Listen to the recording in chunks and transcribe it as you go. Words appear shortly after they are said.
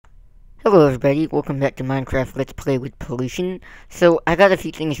Hello everybody, welcome back to Minecraft Let's Play with Pollution. So, I got a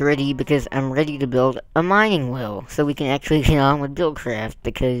few things ready because I'm ready to build a mining well, so we can actually get on with Buildcraft,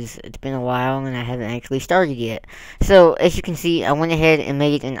 because it's been a while and I haven't actually started yet. So, as you can see, I went ahead and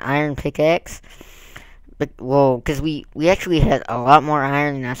made an iron pickaxe, but, well, because we actually had a lot more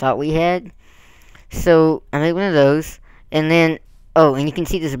iron than I thought we had. So, I made one of those, and then, oh, and you can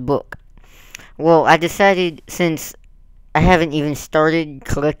see this book. Well, I decided, since I haven't even started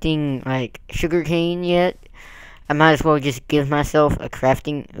collecting, like, sugarcane yet, I might as well just give myself a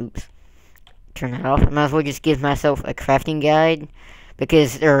crafting, oops, turn that off. I might as well just give myself a crafting guide,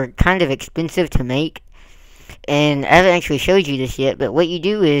 because they're kind of expensive to make, and I haven't actually showed you this yet, but what you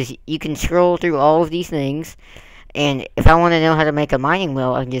do is, you can scroll through all of these things, and if I want to know how to make a mining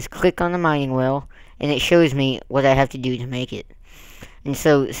well, I can just click on the mining well, and it shows me what I have to do to make it. And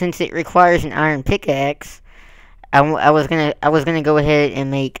so, since it requires an iron pickaxe, I was gonna go ahead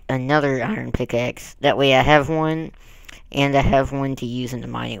and make another iron pickaxe. That way I have one, and I have one to use in the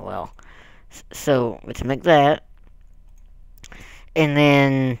mining well. So let's make that, and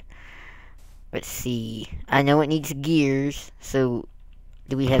then let's see. I know it needs gears. So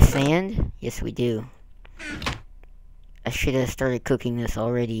do we have sand? Yes, we do. I should have started cooking this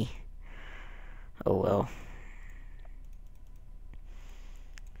already. Oh well.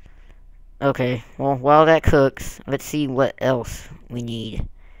 Okay, well, while that cooks, let's see what else we need.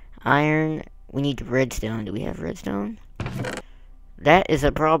 Iron, we need redstone. Do we have redstone? That is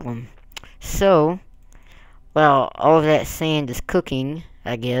a problem. So, well, all of that sand is cooking,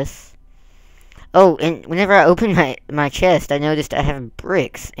 I guess. Oh, and whenever I open my chest, I noticed I have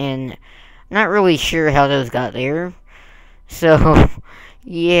bricks, and I'm not really sure how those got there. So,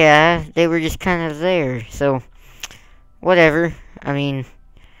 yeah, they were just kind of there. So, whatever. I mean,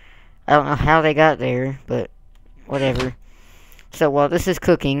 I don't know how they got there, but whatever. So while this is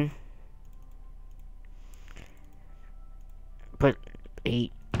cooking, but I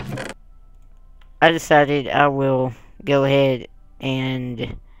decided I will go ahead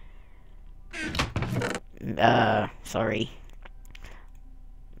and make an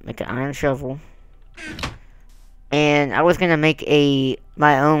iron shovel. And I was gonna make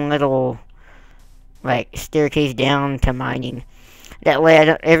my own little, like, staircase down to mining. That way,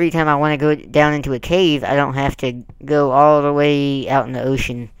 every time I want to go down into a cave, I don't have to go all the way out in the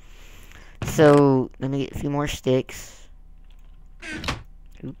ocean. So, let me get a few more sticks.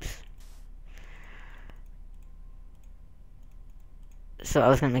 Oops. So, I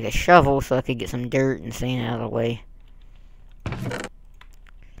was going to make a shovel so I could get some dirt and sand out of the way.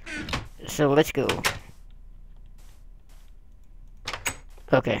 So, let's go.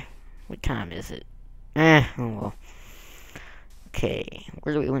 Okay. What time is it? Oh well. Okay,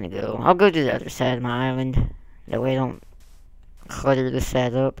 where do we want to go? I'll go to the other side of my island. That way I don't clutter this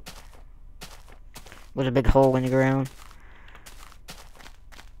side up with a big hole in the ground.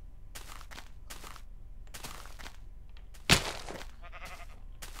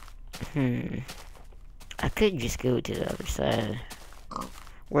 I could just go to the other side.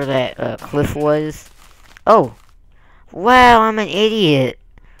 Where that cliff was. Oh! Wow, I'm an idiot!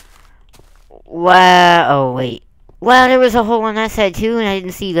 Wow, oh wait. Wow, there was a hole on that side too, and I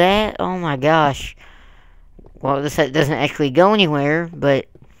didn't see that? Oh my gosh. Well, this side doesn't actually go anywhere, but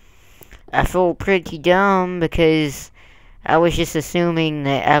I feel pretty dumb because I was just assuming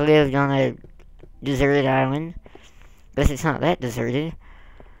that I lived on a deserted island. Guess it's not that deserted.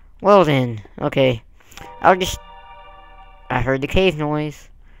 Well then, okay. I heard the cave noise.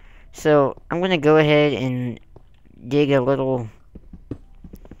 So, I'm gonna go ahead and dig a little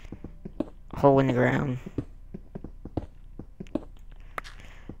hole in the ground.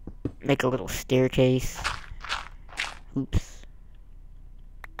 Make a little staircase. Oops.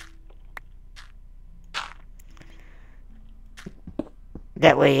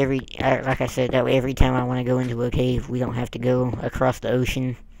 That way like I said, that way every time I want to go into a cave, we don't have to go across the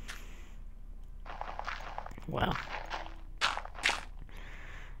ocean. Wow.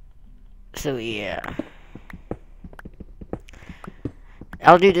 So yeah.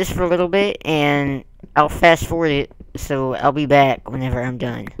 I'll do this for a little bit, and I'll fast forward it, so I'll be back whenever I'm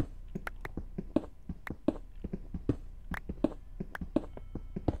done.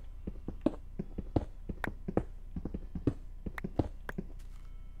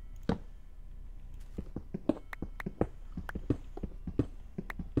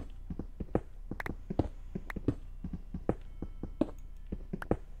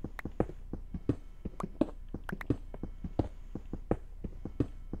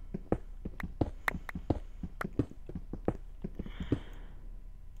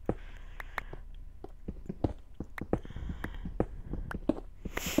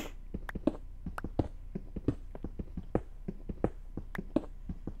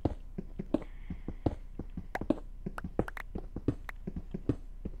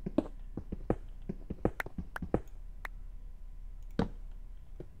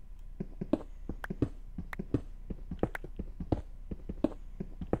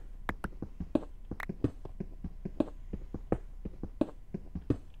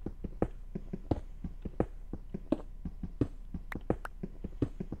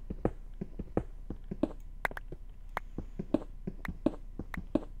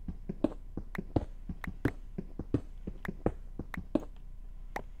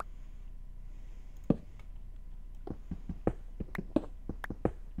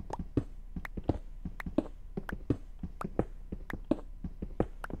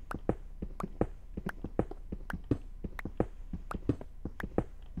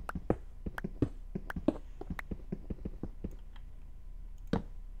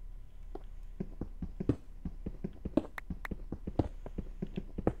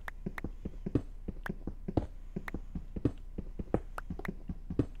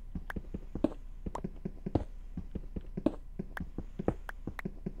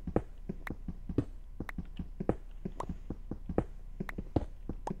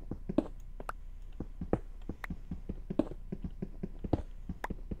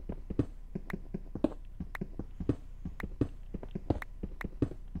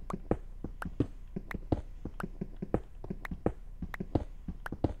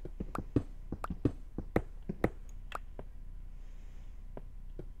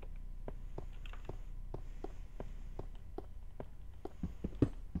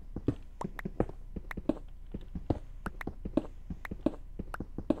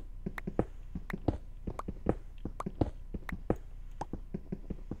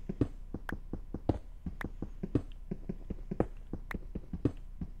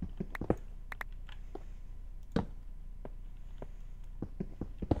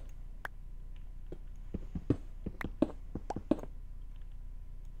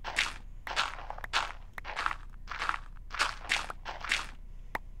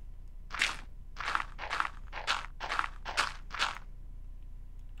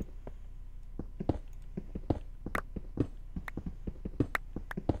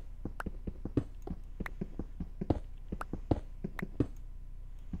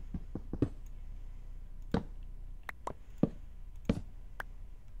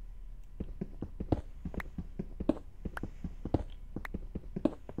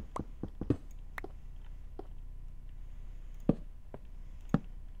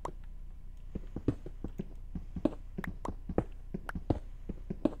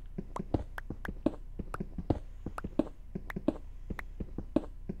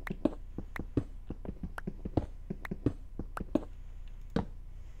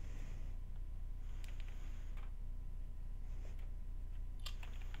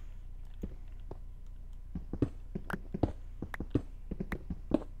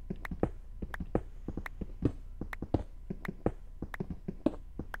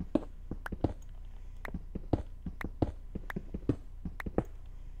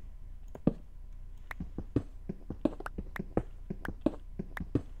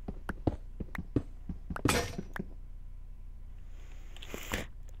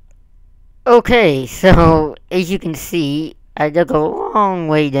 Okay, so as you can see, I dug a long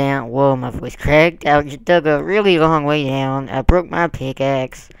way down. Whoa, my voice cracked. I just dug a really long way down. I broke my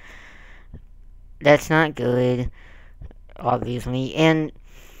pickaxe. That's not good, obviously. And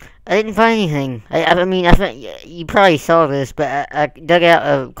I didn't find anything. I mean, you probably saw this, but I dug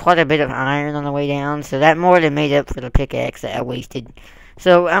out quite a bit of iron on the way down, so that more than made up for the pickaxe that I wasted.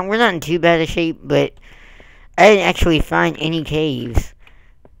 So we're not in too bad a shape, but I didn't actually find any caves.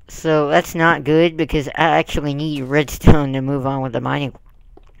 So that's not good because I actually need redstone to move on with the mining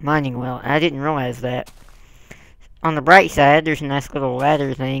well. I didn't realize that. On the bright side, there's a nice little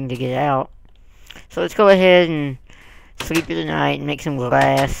ladder thing to get out. So let's go ahead and sleep through the night and make some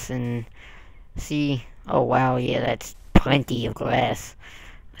glass and see. Oh wow, yeah, that's plenty of glass.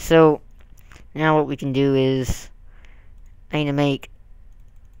 So now what we can do is I need to make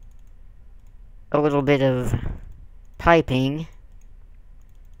a little bit of piping.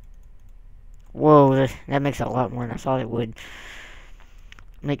 Whoa, that makes a lot more than I thought it would.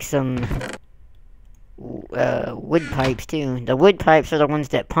 Make some wood pipes too. The wood pipes are the ones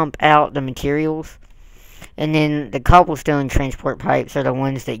that pump out the materials. And then the cobblestone transport pipes are the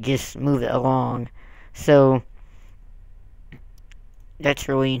ones that just move it along. So that's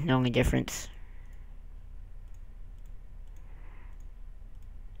really the only difference.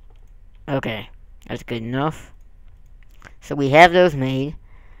 Okay, that's good enough. So we have those made.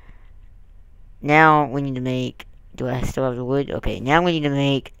 Now we need to make... Do I still have the wood? Okay, now we need to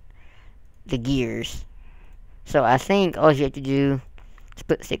make the gears. So I think all you have to do is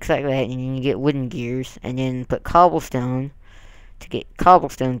put 6 like that, and then you get wooden gears. And then put cobblestone to get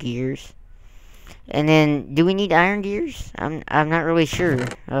cobblestone gears. And then, do we need iron gears? I'm not really sure.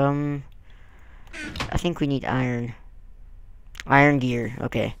 I think we need iron. Iron gear,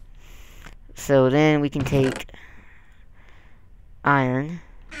 okay. So then we can take iron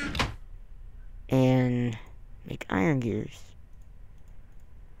and make iron gears.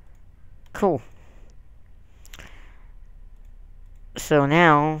 Cool. So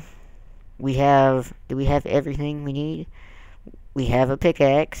now we have, do we have everything we need? We have a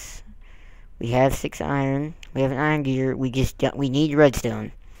pickaxe. We have 6 iron. We have an iron gear. We need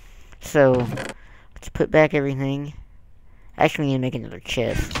redstone. So let's put back everything. Actually, we need to make another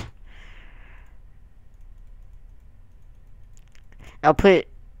chest. I'll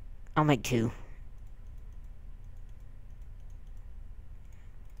make 2.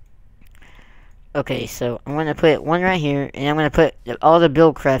 Okay, so I'm gonna put one right here, and I'm gonna put all the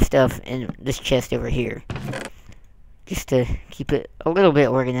Buildcraft stuff in this chest over here. Just to keep it a little bit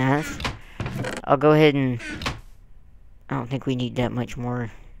organized. I'll go ahead and... I don't think we need that much more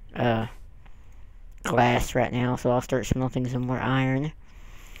glass right now, so I'll start smelting some more iron.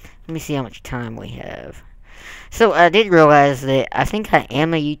 Let me see how much time we have. So I did realize that I think I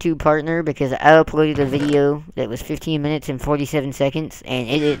am a YouTube partner because I uploaded a video that was 15 minutes and 47 seconds and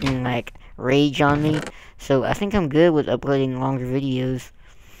it didn't like rage on me. So I think I'm good with uploading longer videos.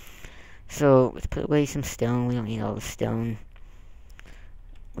 So let's put away some stone. We don't need all the stone.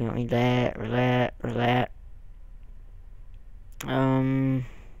 We don't need that or that or that.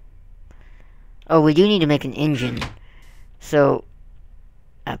 Oh, we do need to make an engine. So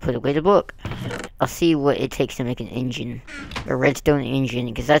I put away the book. I'll see what it takes to make an engine. A redstone engine,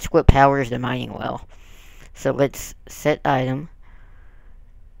 because that's what powers the mining well. So let's set item.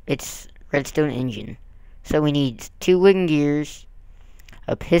 It's redstone engine. So we need 2 wooden gears,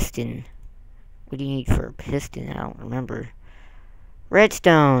 a piston. What do you need for a piston? I don't remember.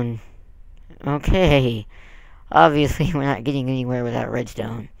 Redstone. Okay. Obviously, we're not getting anywhere without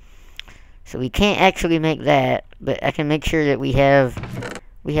redstone. So we can't actually make that, but I can make sure that we have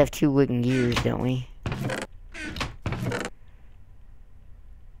 2 wooden gears, don't we?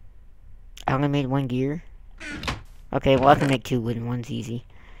 I only made 1 gear. Okay, well I can make 2 wooden ones easy.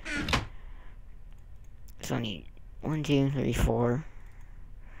 So I need 1, 2, 3, 4.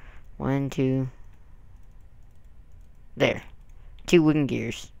 1, 2. There. 2 wooden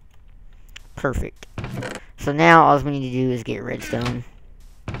gears. Perfect. So now all we need to do is get redstone.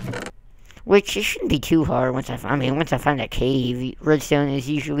 Which it shouldn't be too hard once I find that cave. Redstone is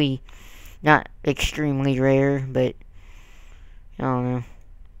usually not extremely rare, but I don't know.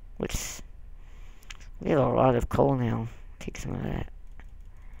 We have a lot of coal now. Take some of that.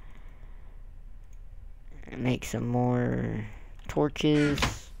 Make some more torches.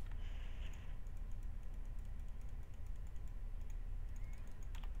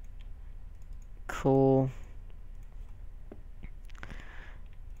 Cool.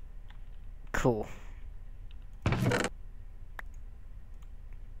 Cool.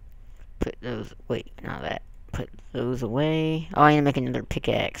 Put those, wait, not that. Put those away. Oh, I need to make another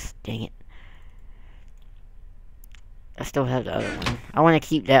pickaxe. Dang it. I still have the other one. I want to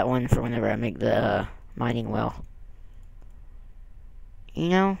keep that one for whenever I make the mining well. You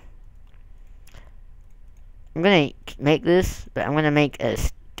know, I'm gonna make this, but I'm gonna make a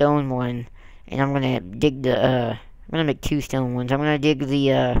stone one, and I'm gonna dig the, I'm gonna make 2 stone ones. I'm gonna dig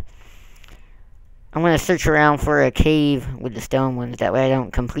the, I'm gonna search around for a cave with the stone ones, that way I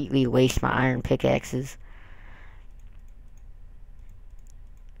don't completely waste my iron pickaxes.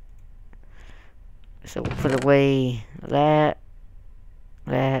 So we'll put away that,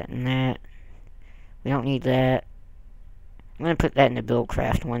 and that. We don't need that. I'm gonna put that in the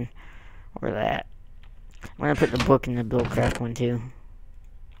Buildcraft one, or that. I'm gonna put the book in the Buildcraft one too.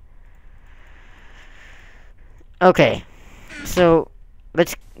 Okay, so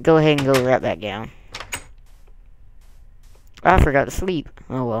let's go ahead and go right back down. I forgot to sleep.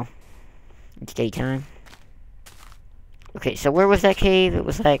 Oh well, it's daytime. Okay, so where was that cave? It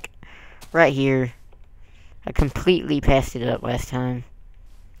was like right here. I completely passed it up last time.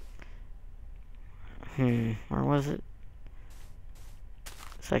 Where was it?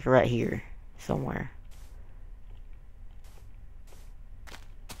 It's like right here, somewhere.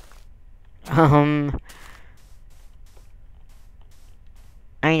 I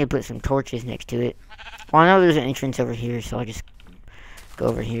need to put some torches next to it. Well, I know there's an entrance over here, so I'll just go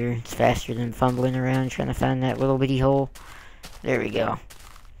over here. It's faster than fumbling around trying to find that little bitty hole. There we go.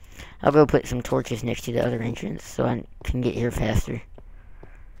 I'll go put some torches next to the other entrance so I can get here faster.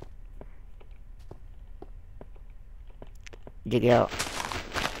 Dig out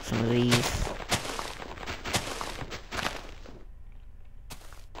some of these.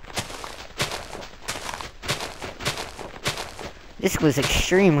 This was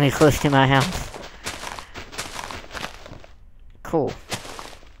extremely close to my house. Cool.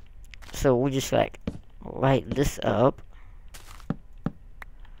 So we'll just like light this up.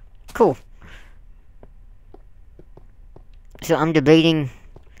 Cool. So I'm debating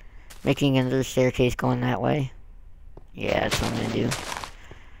making another staircase going that way. Yeah, that's what I'm gonna do.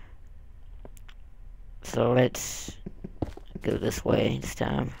 So let's go this way this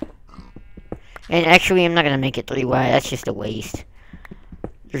time. And actually, I'm not gonna make it 3 wide. That's just a waste.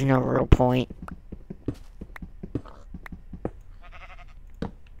 There's no real point.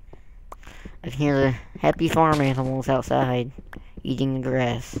 I can hear the happy farm animals outside, eating the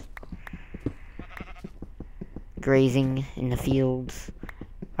grass. Grazing in the fields.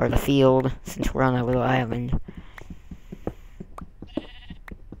 Or the field, since we're on a little island.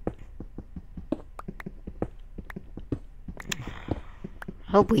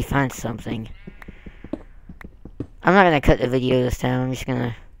 Hope we find something. I'm not gonna cut the video this time. I'm just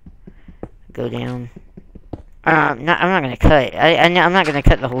gonna go down. I'm not gonna cut. I'm not gonna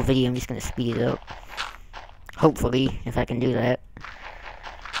cut the whole video. I'm just gonna speed it up. Hopefully, if I can do that.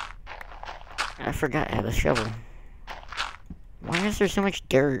 I forgot I have a shovel. Why is there so much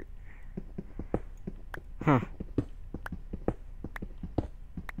dirt? Huh.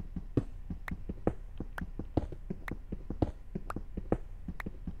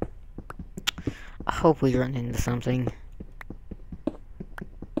 I hope we run into something.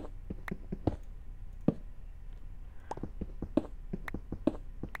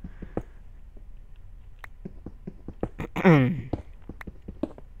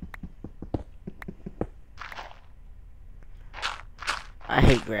 I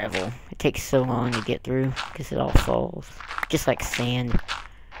hate gravel. It takes so long to get through because it all falls. Just like sand.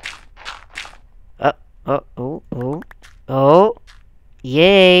 Oh.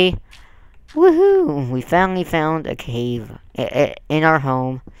 Yay. Woohoo! We finally found a cave in our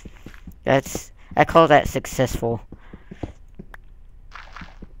home. I call that successful.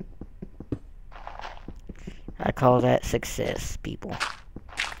 I call that success, people.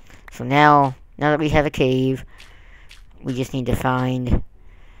 So now that we have a cave, we just need to find...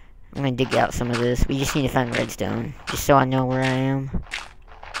 I'm gonna dig out some of this. We just need to find redstone, just so I know where I am.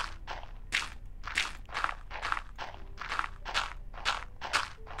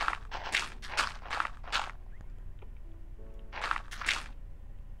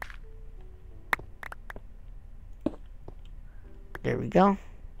 There we go.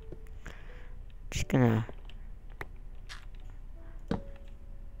 Just gonna...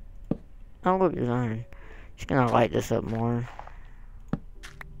 Oh, look, there's iron. Just gonna light this up more.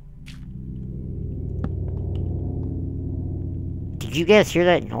 Did you guys hear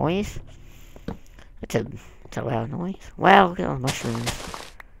that noise? It's a loud noise. Wow, look at all the mushrooms.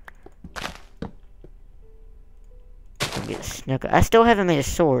 I'll get snuck up. I still haven't made a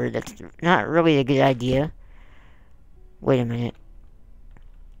sword. That's not really a good idea. Wait a minute.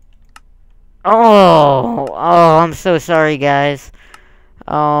 Oh, I'm so sorry, guys.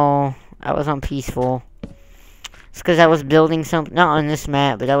 Oh, I was on peaceful. It's because I was building something, not on this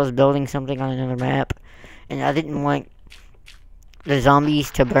map, but I was building something on another map. And I didn't want the zombies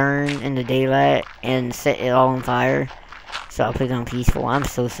to burn in the daylight and set it all on fire. So I put it on peaceful. I'm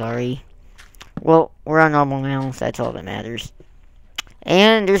so sorry. Well, we're on normal now, so that's all that matters.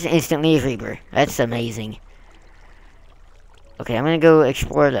 And there's instantly a creeper. That's amazing. Okay, I'm gonna go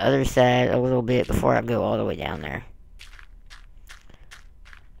explore the other side a little bit before I go all the way down there.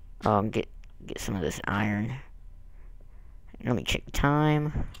 Get some of this iron. Let me check the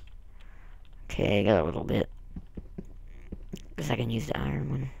time. Okay, I got a little bit. Guess I can use the iron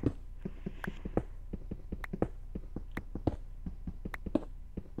one.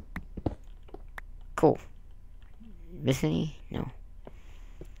 Cool. Miss any? No.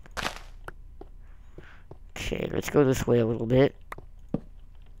 Okay, let's go this way a little bit.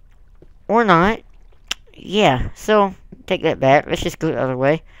 Or not. Yeah, so, take that back. Let's just go the other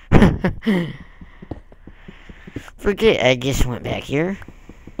way. Forget I just went back here.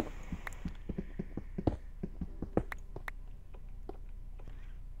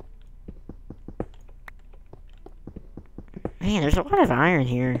 Man, there's a lot of iron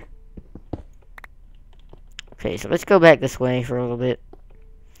here. Okay, so let's go back this way for a little bit.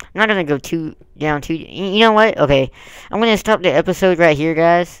 I'm not gonna go down too. You know what? Okay, I'm gonna stop the episode right here,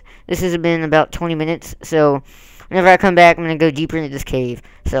 guys. This has been about 20 minutes, so whenever I come back, I'm gonna go deeper into this cave.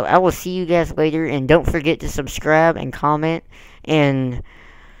 So I will see you guys later, and don't forget to subscribe and comment and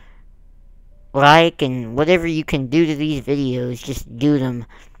like and whatever you can do to these videos. Just do them,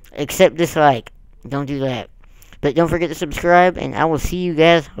 except dislike. Don't do that. But don't forget to subscribe, and I will see you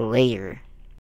guys later.